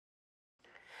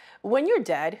When you're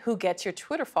dead, who gets your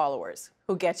Twitter followers?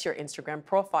 Who gets your Instagram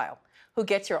profile? Who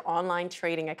gets your online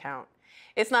trading account?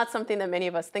 It's not something that many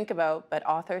of us think about, but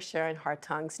author Sharon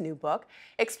Hartung's new book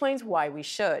explains why we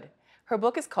should. Her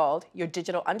book is called Your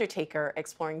Digital Undertaker,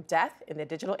 Exploring Death in the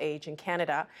Digital Age in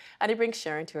Canada. And it brings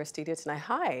Sharon to our studio tonight.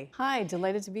 Hi. Hi,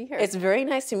 delighted to be here. It's very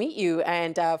nice to meet you,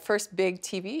 and first big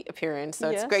TV appearance, so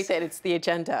Yes. it's great that it's the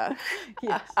agenda.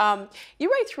 Yes. You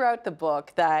write throughout the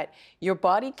book that your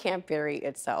body can't bury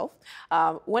itself.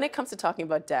 When it comes to talking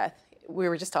about death, we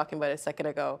were just talking about it a second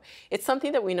ago, it's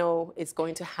something that we know is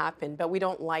going to happen, but we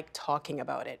don't like talking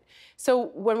about it.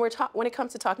 So when it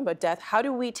comes to talking about death, how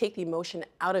do we take the emotion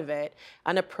out of it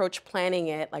and approach planning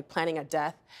it, like planning a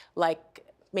death, like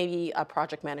maybe a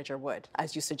project manager would,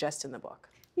 as you suggest in the book?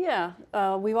 Yeah,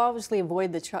 we've obviously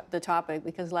avoided the topic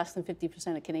because less than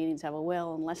 50% of Canadians have a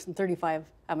will and less than 35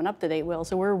 have an up-to-date will,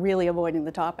 so we're really avoiding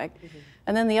the topic. Mm-hmm.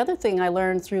 And then the other thing I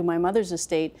learned through my mother's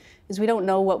estate is we don't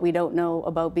know what we don't know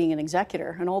about being an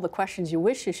executor and all the questions you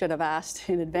wish you should have asked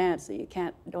in advance that you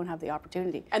don't have the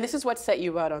opportunity. And this is what set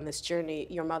you out on this journey.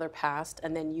 Your mother passed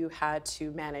and then you had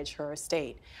to manage her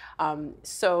estate.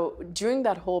 So during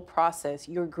that whole process,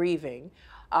 you're grieving.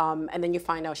 And then you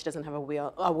find out she doesn't have a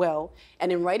will.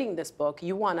 And in writing this book,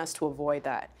 you want us to avoid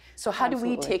that. So how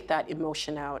Absolutely. do we take that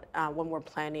emotion out when we're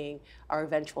planning our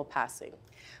eventual passing?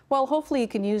 Well, hopefully you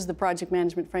can use the project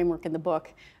management framework in the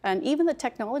book and even the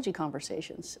technology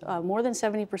conversations. More than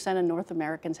 70% of North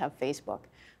Americans have Facebook.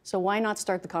 So why not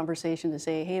start the conversation to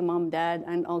say, hey, mom, dad,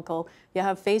 and uncle, you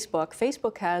have Facebook.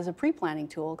 Facebook has a pre-planning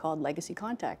tool called Legacy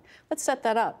Contact. Let's set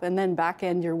that up and then back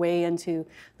end your way into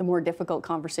the more difficult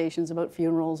conversations about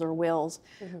funerals or wills.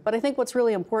 Mm-hmm. But I think what's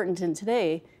really important in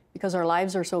today, because our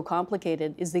lives are so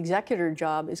complicated, is the executor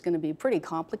job is going to be pretty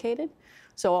complicated.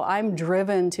 So I'm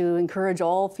driven to encourage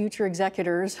all future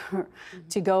executors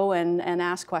to go and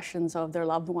ask questions of their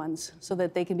loved ones so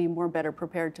that they can be better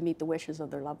prepared to meet the wishes of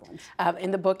their loved ones.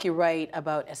 In the book, you write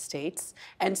about estates.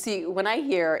 And see, when I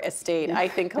hear estate, I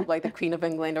think of like the Queen of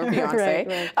England or Beyonce.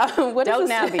 Right.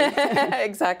 Downton Abbey.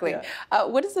 Exactly. Yeah.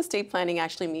 What does estate planning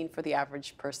actually mean for the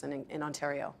average person in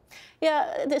Ontario?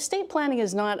 Yeah, the estate planning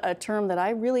is not a term that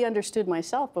I really understood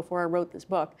myself before I wrote this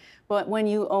book. But when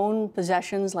you own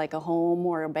possessions like a home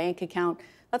or a bank account,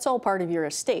 that's all part of your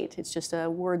estate. It's just a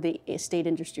word the estate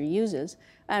industry uses.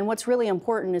 And what's really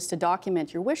important is to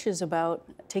document your wishes about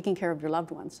taking care of your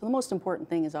loved ones. So the most important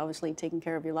thing is obviously taking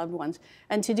care of your loved ones.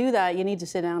 And to do that, you need to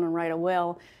sit down and write a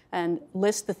will and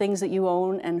list the things that you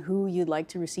own and who you'd like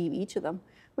to receive each of them.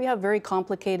 We have very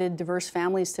complicated, diverse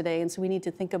families today, and so we need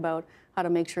to think about how to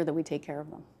make sure that we take care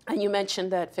of them. And you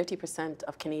mentioned that 50%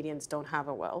 of Canadians don't have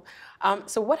a will.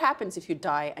 So what happens if you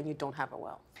die and you don't have a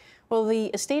will? Well, the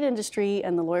estate industry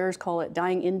and the lawyers call it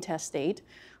dying intestate.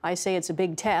 I say it's a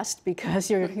big test because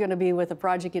you're going to be with a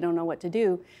project you don't know what to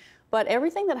do. But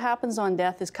everything that happens on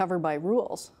death is covered by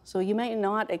rules. So you may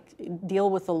not deal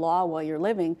with the law while you're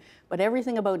living, but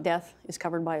everything about death is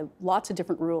covered by lots of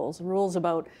different rules. Rules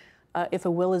about if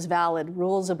a will is valid,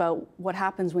 rules about what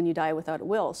happens when you die without a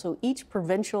will. So each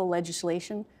provincial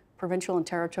legislation, provincial and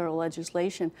territorial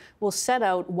legislation, will set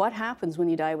out what happens when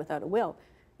you die without a will.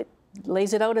 It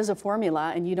lays it out as a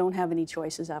formula, and you don't have any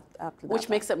choices after that. Which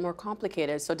makes it more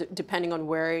complicated. So depending on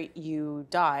where you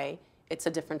die, it's a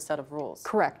different set of rules.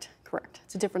 Correct. Correct.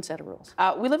 It's a different set of rules.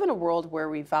 We live in a world where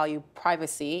we value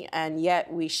privacy, and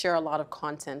yet we share a lot of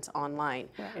content online.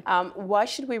 Right. Why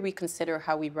should we reconsider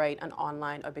how we write an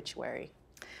online obituary?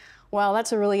 Well,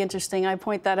 that's a really interesting. I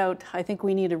point that out. I think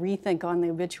we need a rethink on the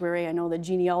obituary. I know the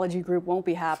genealogy group won't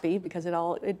be happy because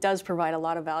it does provide a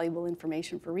lot of valuable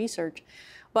information for research.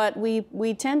 But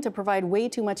we tend to provide way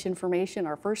too much information,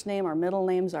 our first name, our middle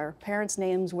names, our parents'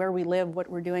 names, where we live, what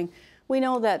we're doing. We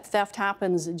know that theft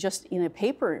happens just in a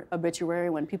paper obituary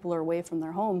when people are away from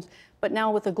their homes. But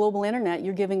now with the global internet,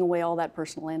 you're giving away all that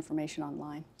personal information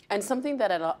online. And something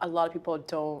that a lot of people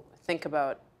don't think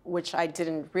about, which I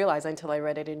didn't realize until I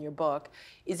read it in your book,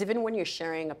 is even when you're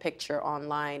sharing a picture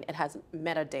online, it has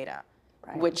metadata,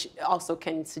 right, which also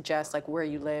can suggest like where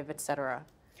you live, et cetera.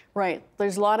 Right.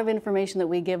 There's a lot of information that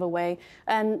we give away,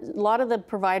 and a lot of the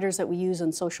providers that we use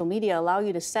on social media allow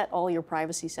you to set all your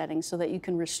privacy settings so that you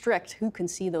can restrict who can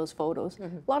see those photos.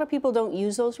 Mm-hmm. A lot of people don't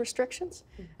use those restrictions,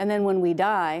 and then when we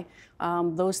die,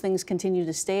 those things continue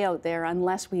to stay out there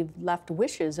unless we've left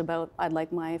wishes about, I'd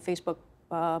like my Facebook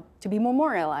to be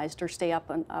memorialized or stay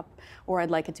up, or I'd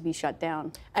like it to be shut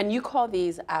down. And you call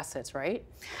these assets, right?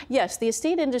 Yes, the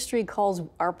estate industry calls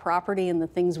our property and the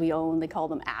things we own, they call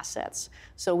them assets.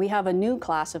 So we have a new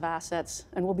class of assets,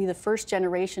 and we'll be the first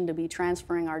generation to be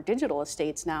transferring our digital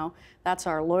estates now. That's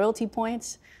our loyalty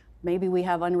points, Maybe we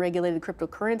have unregulated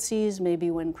cryptocurrencies.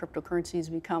 Maybe when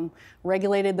cryptocurrencies become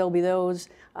regulated, there'll be those.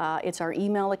 It's our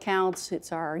email accounts.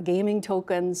 It's our gaming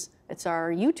tokens. It's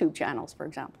our YouTube channels, for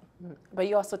example. But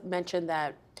you also mentioned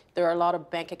that there are a lot of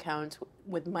bank accounts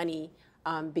with money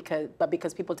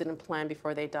because people didn't plan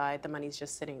before they died, the money's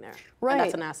just sitting there. Right. And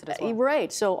that's an asset as well.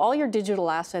 Right. So all your digital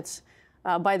assets,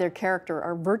 by their character,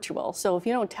 are virtual. So if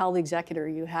you don't tell the executor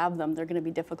you have them, they're going to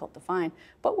be difficult to find.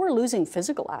 But we're losing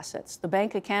physical assets. The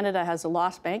Bank of Canada has a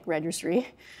lost bank registry.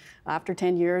 After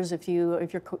 10 years, if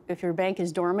your bank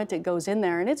is dormant, it goes in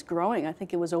there, and it's growing. I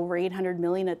think it was over 800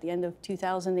 million at the end of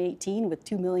 2018 with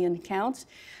 2 million accounts.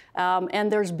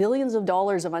 And there's billions of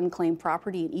dollars of unclaimed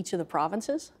property in each of the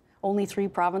provinces. Only 3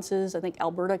 provinces, I think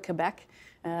Alberta, Quebec,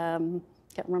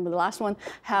 can't remember the last one,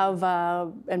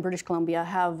 and British Columbia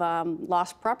have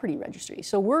lost property registry.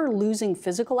 So we're losing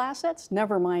physical assets,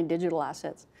 never mind digital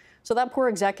assets. So that poor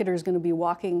executor is going to be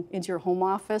walking into your home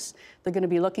office. They're going to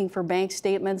be looking for bank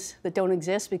statements that don't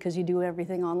exist because you do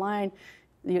everything online.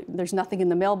 There's nothing in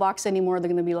the mailbox anymore. They're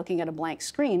going to be looking at a blank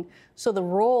screen. So the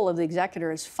role of the executor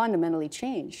has fundamentally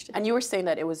changed. And you were saying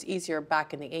that it was easier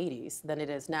back in the 80s than it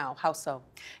is now. How so?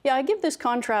 Yeah, I give this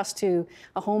contrast to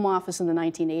a home office in the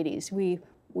 1980s.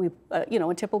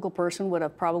 A typical person would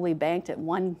have probably banked at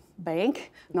one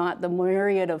bank, not the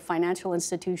myriad of financial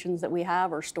institutions that we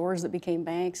have, or stores that became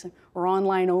banks, or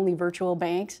online-only virtual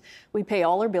banks. We pay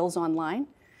all our bills online.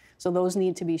 So those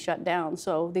need to be shut down.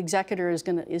 So the executor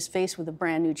is faced with a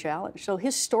brand new challenge. So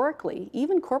historically,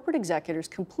 even corporate executors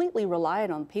completely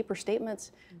relied on paper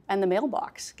statements, and the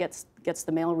mailbox gets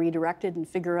the mail redirected and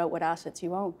figure out what assets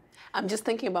you own. I'm just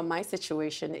thinking about my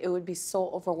situation. It would be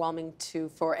so overwhelming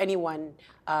for anyone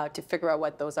to figure out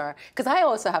what those are. Because I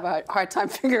also have a hard time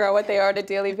figuring out what they are on a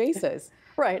daily basis.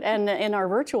 Right, and in our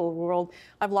virtual world,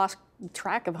 I've lost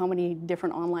track of how many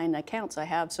different online accounts I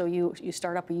have. So you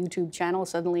start up a YouTube channel,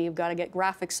 suddenly you've got to get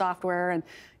graphic software, and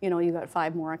you've got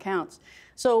 5 more accounts.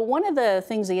 So one of the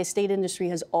things the estate industry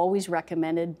has always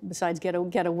recommended, besides get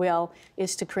a will,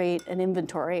 is to create an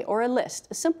inventory or a list,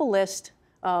 a simple list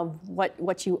of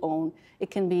what you own. It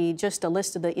can be just a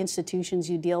list of the institutions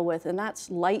you deal with, and that's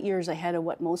light years ahead of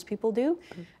what most people do.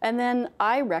 And then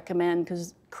I recommend,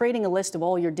 because creating a list of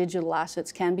all your digital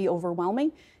assets can be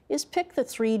overwhelming, is pick the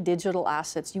 3 digital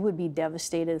assets you would be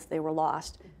devastated if they were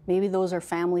lost. Maybe those are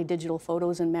family digital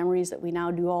photos and memories that we now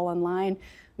do all online.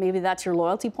 Maybe that's your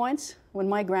loyalty points. When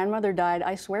my grandmother died,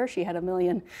 I swear she had 1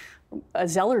 million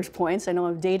Zeller's points. I know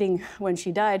I'm dating when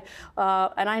she died,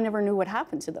 and I never knew what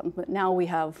happened to them. But now we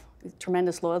have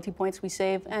tremendous loyalty points we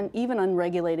save, and even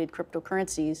unregulated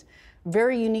cryptocurrencies.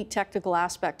 Very unique technical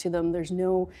aspect to them. There's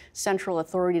no central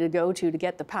authority to go to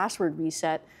get the password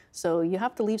reset, so you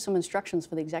have to leave some instructions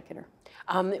for the executor.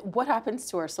 What happens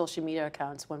to our social media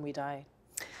accounts when we die?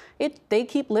 They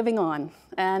keep living on.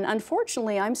 And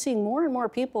unfortunately, I'm seeing more and more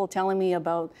people telling me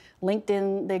about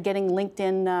LinkedIn. They're getting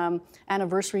LinkedIn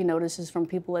anniversary notices from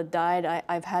people that died.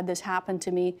 I've had this happen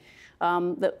to me.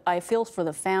 That I feel for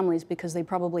the families because they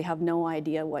probably have no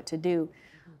idea what to do.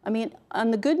 I mean, on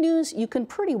the good news, you can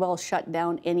pretty well shut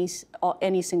down any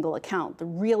single account. The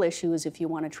real issue is if you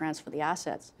want to transfer the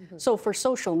assets. So for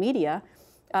social media,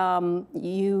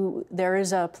 you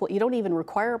don't even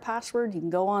require a password. You can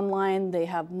go online.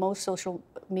 Most social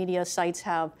media sites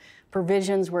have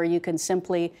provisions where you can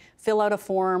simply fill out a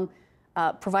form,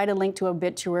 provide a link to an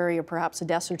obituary or perhaps a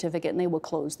death certificate, and they will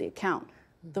close the account.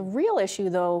 The real issue,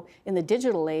 though, in the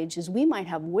digital age is we might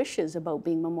have wishes about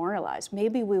being memorialized.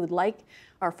 Maybe we would like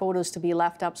our photos to be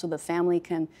left up so the family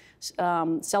can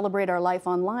celebrate our life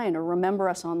online or remember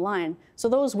us online. So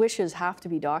those wishes have to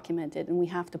be documented, and we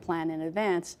have to plan in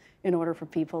advance in order for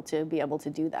people to be able to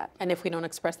do that. And if we don't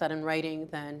express that in writing,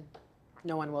 then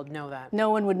no one will know that. No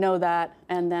one would know that,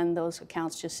 and then those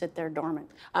accounts just sit there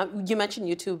dormant. You mentioned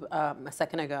YouTube a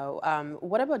second ago.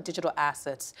 What about digital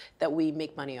assets that we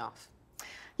make money off?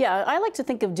 Yeah, I like to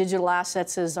think of digital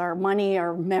assets as our money,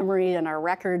 our memory, and our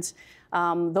records.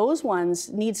 Those ones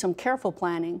need some careful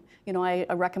planning. I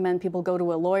recommend people go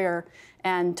to a lawyer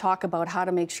and talk about how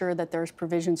to make sure that there's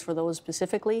provisions for those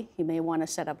specifically. You may want to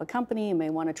set up a company, you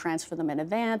may want to transfer them in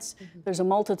advance. There's a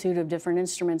multitude of different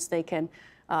instruments they can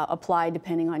apply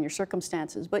depending on your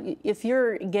circumstances. But if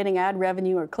you're getting ad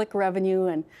revenue or click revenue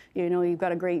and you've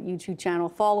got a great YouTube channel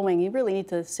following, you really need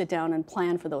to sit down and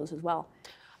plan for those as well.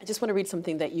 I just want to read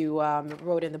something that you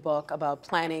wrote in the book about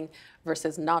planning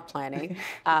versus not planning.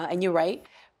 And you're right.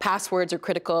 Passwords are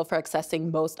critical for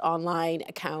accessing most online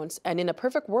accounts, and in a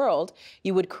perfect world,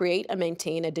 you would create and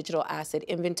maintain a digital asset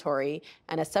inventory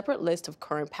and a separate list of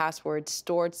current passwords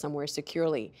stored somewhere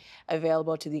securely,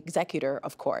 available to the executor,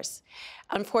 of course.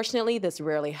 Unfortunately, this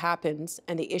rarely happens,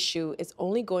 and the issue is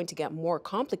only going to get more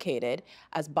complicated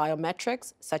as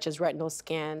biometrics, such as retinal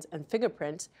scans and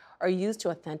fingerprints, are used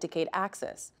to authenticate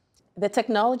access. The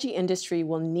technology industry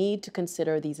will need to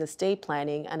consider these estate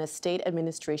planning and estate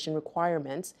administration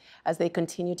requirements as they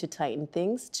continue to tighten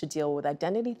things to deal with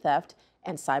identity theft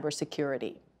and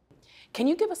cybersecurity. Can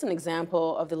you give us an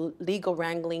example of the legal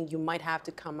wrangling you might have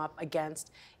to come up against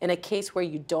in a case where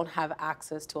you don't have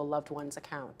access to a loved one's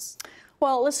accounts?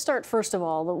 Well, let's start first of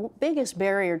all. The biggest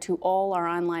barrier to all our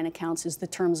online accounts is the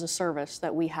terms of service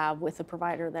that we have with the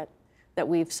provider that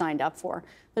we've signed up for.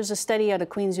 There's a study out of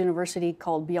Queen's University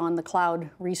called Beyond the Cloud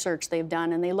research they've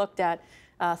done, and they looked at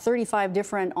 35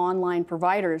 different online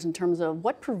providers in terms of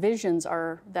what provisions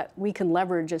are that we can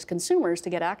leverage as consumers to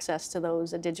get access to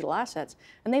those digital assets.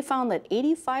 And they found that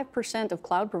 85% of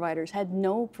cloud providers had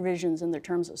no provisions in their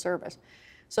terms of service.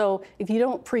 So if you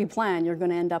don't pre-plan, you're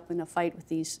going to end up in a fight with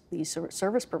these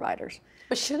service providers.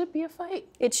 But should it be a fight?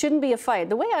 It shouldn't be a fight.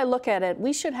 The way I look at it,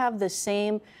 we should have the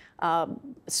same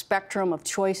spectrum of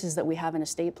choices that we have in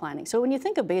estate planning. So when you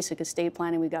think of basic estate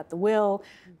planning, we've got the will,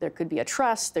 there could be a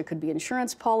trust, there could be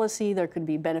insurance policy, there could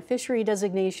be beneficiary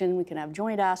designation, we can have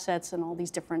joint assets and all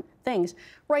these different things.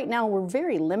 Right now, we're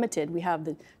very limited. We have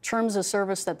the terms of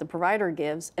service that the provider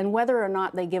gives, and whether or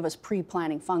not they give us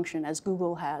pre-planning function, as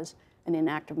Google has an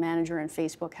inactive manager and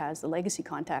Facebook has the legacy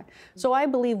contact. So I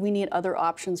believe we need other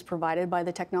options provided by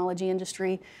the technology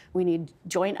industry. We need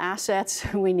joint assets,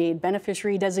 we need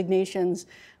beneficiary designations,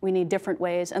 we need different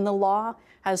ways, and the law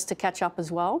has to catch up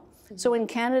as well. So in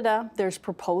Canada, there's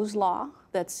proposed law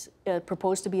that's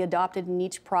proposed to be adopted in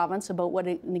each province about what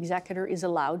an executor is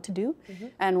allowed to do.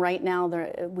 And right now,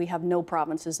 we have no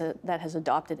provinces that has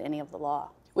adopted any of the law.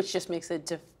 Which just makes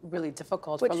it really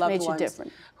difficult for loved ones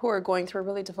who are going through a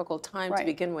really difficult time to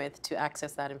begin with to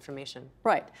access that information.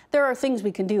 Right. There are things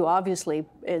we can do, obviously,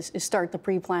 is start the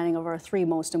pre-planning of our 3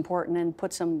 most important and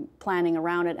put some planning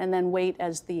around it, and then wait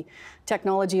as the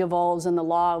technology evolves and the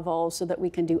law evolves so that we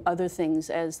can do other things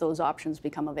as those options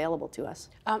become available to us.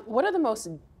 What are the most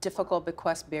difficult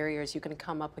bequest barriers you can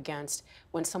come up against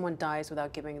when someone dies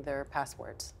without giving their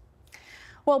passwords?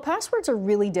 Well, passwords are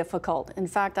really difficult. In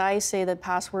fact, I say that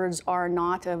passwords are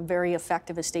not a very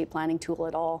effective estate planning tool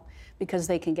at all because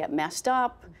they can get messed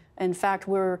up. In fact,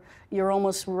 you're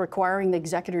almost requiring the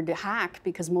executor to hack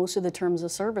because most of the terms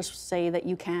of service say that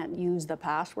you can't use the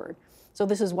password. So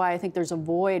this is why I think there's a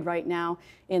void right now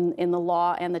in the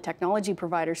law and the technology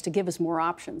providers to give us more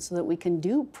options so that we can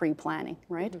do pre-planning,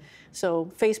 right?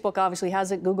 So Facebook obviously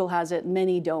has it, Google has it,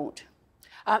 many don't.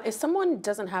 If someone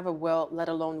doesn't have a will, let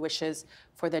alone wishes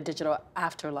for their digital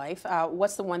afterlife,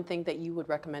 what's the one thing that you would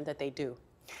recommend that they do?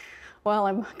 Well,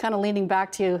 I'm kind of leaning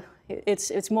back to you.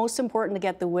 It's most important to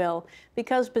get the will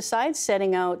because besides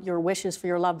setting out your wishes for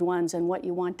your loved ones and what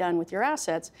you want done with your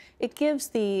assets, it gives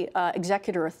the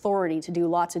executor authority to do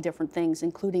lots of different things,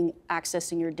 including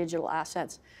accessing your digital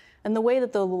assets. And the way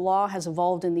that the law has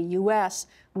evolved in the U.S.,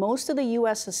 most of the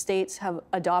U.S. estates have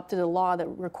adopted a law that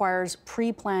requires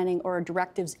pre-planning or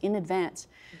directives in advance.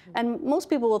 And most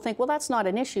people will think, well, that's not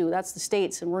an issue. That's the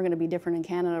states, and we're going to be different in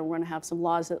Canada. We're going to have some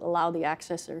laws that allow the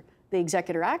accessor, the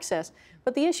executor access.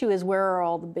 But the issue is, where are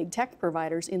all the big tech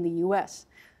providers in the U.S.?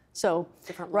 So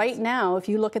right now, if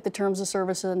you look at the terms of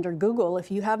service under Google,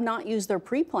 if you have not used their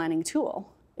pre-planning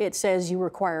tool, it says you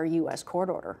require a U.S. court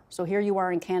order. So here you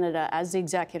are in Canada as the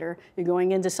executor, you're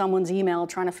going into someone's email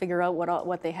trying to figure out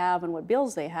what they have and what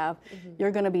bills they have.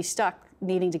 You're going to be stuck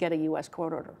needing to get a U.S.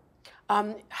 court order.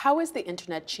 How is the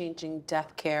internet changing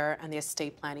death care and the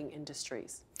estate planning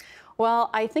industries?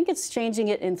 Well, I think it's changing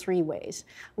it in 3 ways.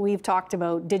 We've talked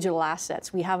about digital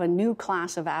assets. We have a new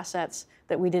class of assets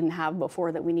that we didn't have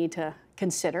before that we need to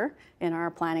consider in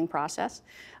our planning process.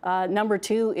 Number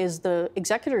 2 is the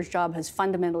executor's job has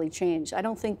fundamentally changed. I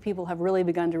don't think people have really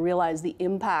begun to realize the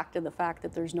impact of the fact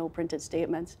that there's no printed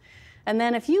statements. And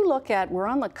then if you look at, we're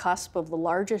on the cusp of the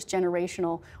largest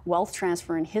generational wealth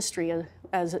transfer in history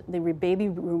as the baby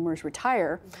boomers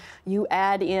retire. You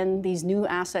add in these new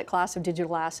asset class of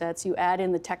digital assets, you add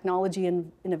in the technology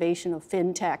and innovation of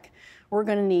fintech. We're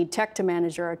going to need tech to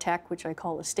manage our tech, which I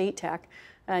call estate tech.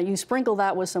 You sprinkle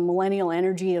that with some millennial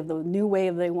energy of the new way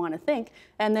they want to think,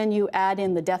 and then you add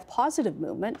in the death positive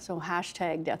movement, so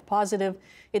hashtag death positive.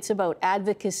 It's about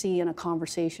advocacy and a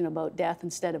conversation about death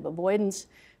instead of avoidance.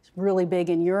 It's really big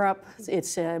in Europe.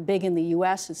 It's big in the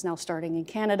US. It's now starting in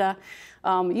Canada.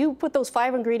 You put those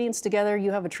 5 ingredients together,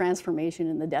 you have a transformation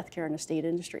in the death care and estate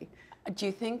industry. Do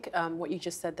you think what you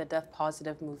just said, the death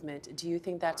positive movement, do you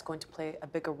think that's going to play a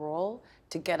bigger role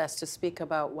to get us to speak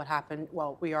about what happened?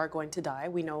 Well, we are going to die,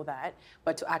 we know that,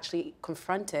 but to actually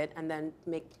confront it and then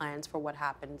make plans for what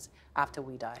happens after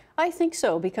we die? I think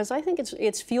so, because I think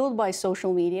it's fueled by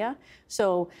social media.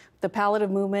 So the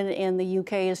palliative movement in the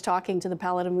UK is talking to the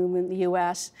palliative movement in the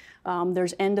US.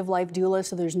 There's end-of-life doulas,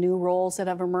 so there's new roles that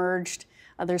have emerged.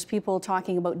 There's people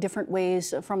talking about different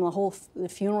ways from the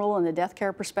funeral and the death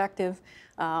care perspective,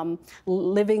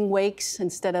 living wakes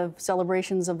instead of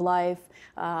celebrations of life,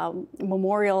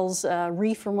 memorials,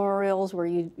 reef memorials where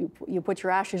you put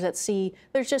your ashes at sea.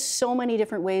 There's just so many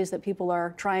different ways that people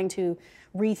are trying to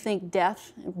rethink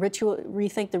death,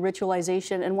 rethink the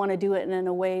ritualization, and want to do it in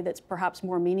a way that's perhaps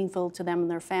more meaningful to them and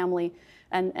their family,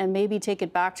 and maybe take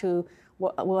it back to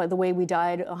the way we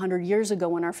died 100 years ago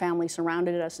when our family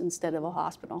surrounded us instead of a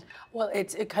hospital. Well,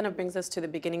 it kind of brings us to the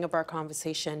beginning of our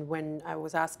conversation when I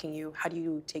was asking you, how do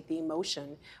you take the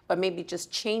emotion? But maybe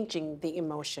just changing the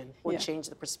emotion would change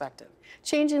the perspective.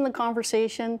 Changing the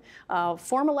conversation,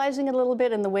 formalizing it a little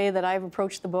bit in the way that I've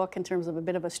approached the book in terms of a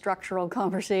bit of a structural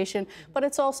conversation, but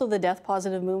it's also the death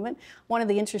positive movement. One of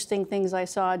the interesting things I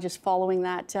saw just following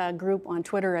that group on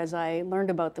Twitter as I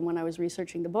learned about them when I was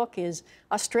researching the book is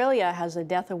Australia has a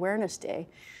Death Awareness Day.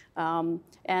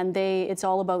 And it's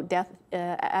all about death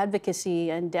advocacy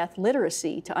and death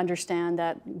literacy to understand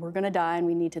that we're going to die and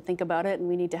we need to think about it and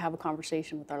we need to have a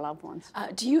conversation with our loved ones.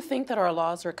 Do you think that our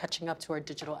laws are catching up to our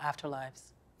digital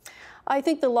afterlives? I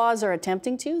think the laws are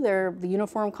attempting to. The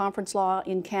Uniform Conference Law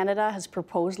in Canada has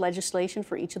proposed legislation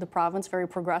for each of the province very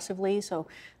progressively. So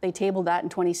they tabled that in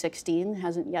 2016.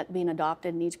 Hasn't yet been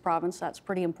adopted in each province. That's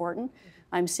pretty important.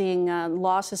 I'm seeing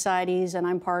law societies, and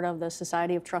I'm part of the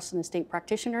Society of Trust and Estate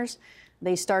Practitioners.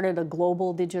 They started a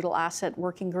global digital asset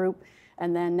working group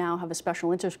and then now have a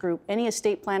special interest group. Any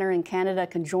estate planner in Canada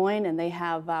can join, and they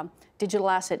have digital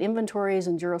asset inventories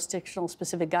and jurisdictional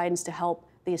specific guidance to help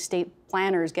the estate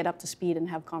planners get up to speed and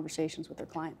have conversations with their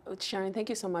client. Sharon, thank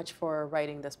you so much for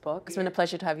writing this book. It's been a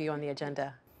pleasure to have you on the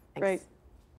agenda. Thanks. Great.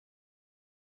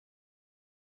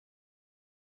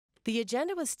 The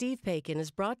Agenda with Steve Paikin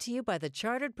is brought to you by the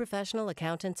Chartered Professional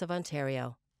Accountants of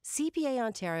Ontario. CPA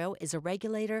Ontario is a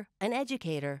regulator, an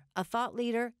educator, a thought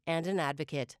leader, and an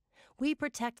advocate. We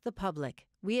protect the public.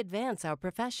 We advance our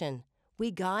profession.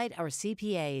 We guide our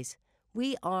CPAs.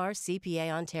 We are CPA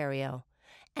Ontario.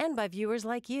 And by viewers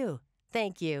like you.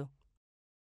 Thank you.